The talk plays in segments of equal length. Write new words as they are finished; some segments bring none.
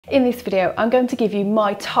In this video, I'm going to give you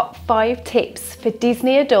my top 5 tips for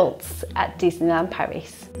Disney adults at Disneyland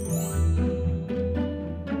Paris.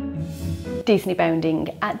 Disney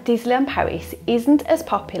bounding at Disneyland Paris isn't as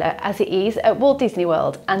popular as it is at Walt Disney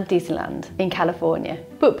World and Disneyland in California.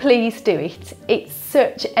 But please do it. It's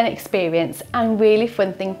such an experience and really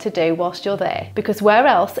fun thing to do whilst you're there, because where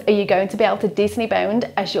else are you going to be able to Disney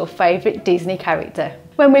bound as your favourite Disney character?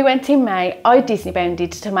 When we went in May, I Disney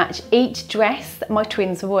bounded to match each dress that my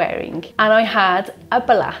twins were wearing, and I had a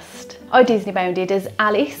blast. I Disney bounded as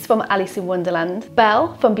Alice from Alice in Wonderland,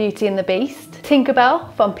 Belle from Beauty and the Beast,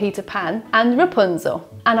 Tinkerbell from Peter Pan, and Rapunzel.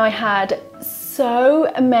 And I had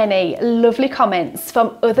so many lovely comments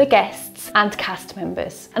from other guests and cast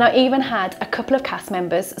members. And I even had a couple of cast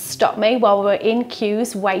members stop me while we were in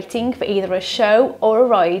queues waiting for either a show or a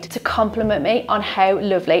ride to compliment me on how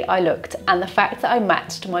lovely I looked and the fact that I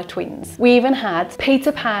matched my twins. We even had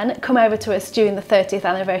Peter Pan come over to us during the 30th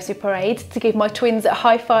anniversary parade to give my twins a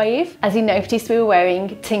high five as he noticed we were wearing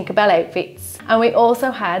Tinkerbell outfits. And we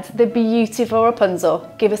also had the beautiful Rapunzel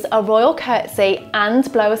give us a royal curtsy and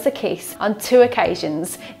blow us a kiss on 2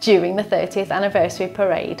 occasions during the 30th anniversary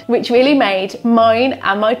parade, which really made mine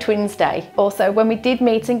and my twins' day. Also, when we did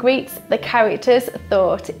meet and greets, the characters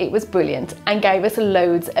thought it was brilliant and gave us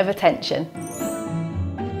loads of attention.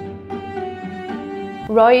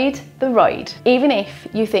 Ride the ride. Even if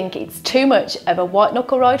you think it's too much of a white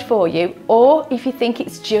knuckle ride for you, or if you think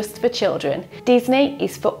it's just for children, Disney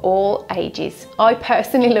is for all ages. I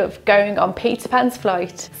personally love going on Peter Pan's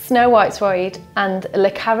Flight, Snow White's Ride, and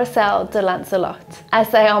Le Carousel de Lancelot, as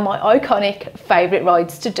they are my iconic favourite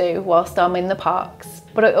rides to do whilst I'm in the parks.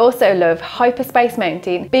 But I also love Hyperspace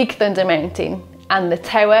Mountain, Big Thunder Mountain, and the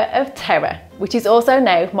Tower of Terror, which is also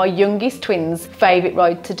now my youngest twins' favourite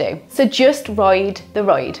ride to do. So just ride the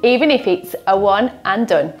ride, even if it's a one and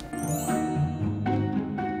done.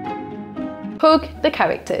 Hug the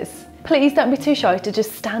characters. Please don't be too shy to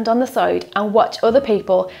just stand on the side and watch other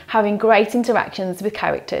people having great interactions with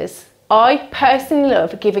characters. I personally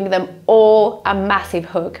love giving them all a massive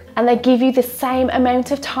hug, and they give you the same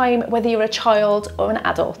amount of time whether you're a child or an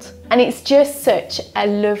adult. And it's just such a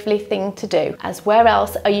lovely thing to do, as where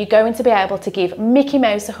else are you going to be able to give Mickey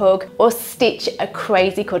Mouse a hug or Stitch a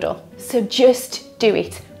crazy cuddle? So just do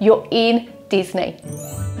it. You're in Disney.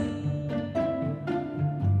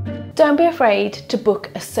 Don't be afraid to book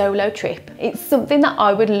a solo trip. It's something that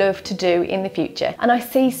I would love to do in the future, and I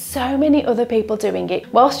see so many other people doing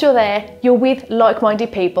it. Whilst you're there, you're with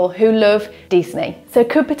like-minded people who love Disney, so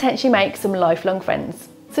could potentially make some lifelong friends.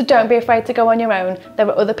 So don't be afraid to go on your own. There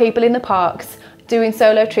are other people in the parks doing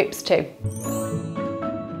solo trips too.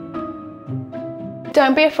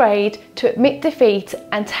 Don't be afraid to admit defeat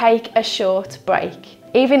and take a short break.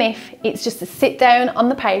 Even if it's just to sit down on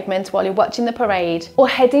the pavement while you're watching the parade, or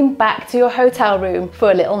heading back to your hotel room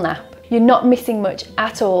for a little nap. You're not missing much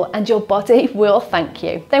at all, and your body will thank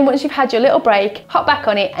you. Then once you've had your little break, hop back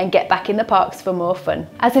on it and get back in the parks for more fun.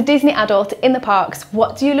 As a Disney adult in the parks,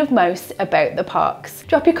 what do you love most about the parks?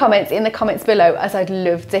 Drop your comments in the comments below, as I'd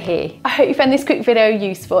love to hear. I hope you found this quick video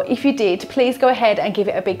useful. If you did, please go ahead and give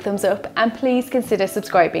it a big thumbs up, and please consider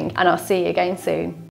subscribing, and I'll see you again soon.